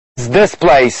This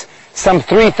place, some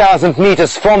 3,000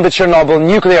 meters from the Chernobyl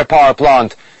nuclear power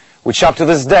plant, which up to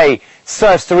this day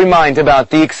serves to remind about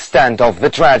the extent of the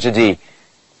tragedy.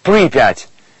 Pripyat.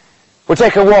 We'll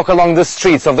take a walk along the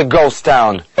streets of the ghost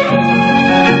town.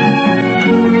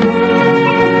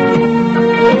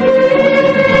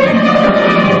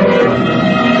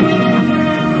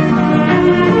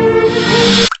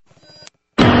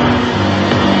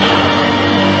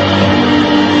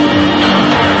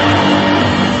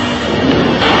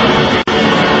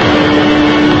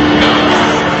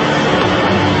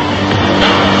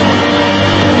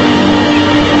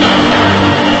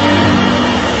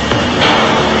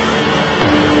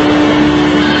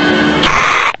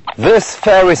 This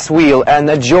Ferris wheel and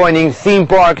adjoining theme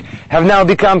park have now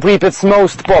become Pripyat's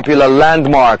most popular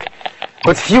landmark.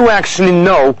 But few actually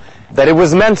know that it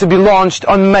was meant to be launched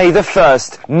on May the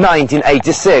 1st,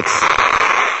 1986.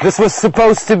 This was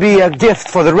supposed to be a gift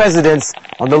for the residents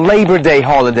on the Labor Day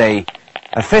holiday.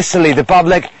 Officially, the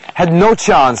public had no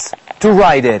chance to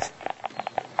ride it.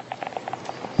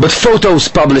 But photos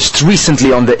published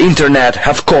recently on the internet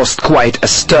have caused quite a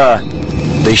stir.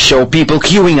 They show people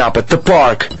queuing up at the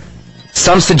park.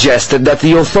 Some suggested that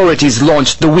the authorities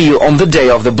launched the wheel on the day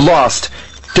of the blast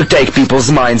to take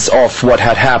people's minds off what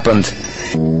had happened.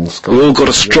 We all got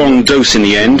a strong dose in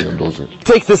the end.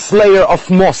 Take this layer of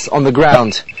moss on the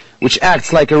ground, which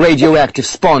acts like a radioactive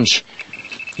sponge.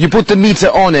 You put the meter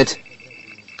on it,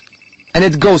 and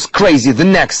it goes crazy the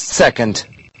next second.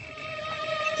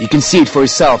 You can see it for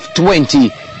yourself, 20,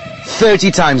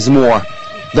 30 times more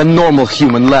than normal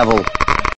human level.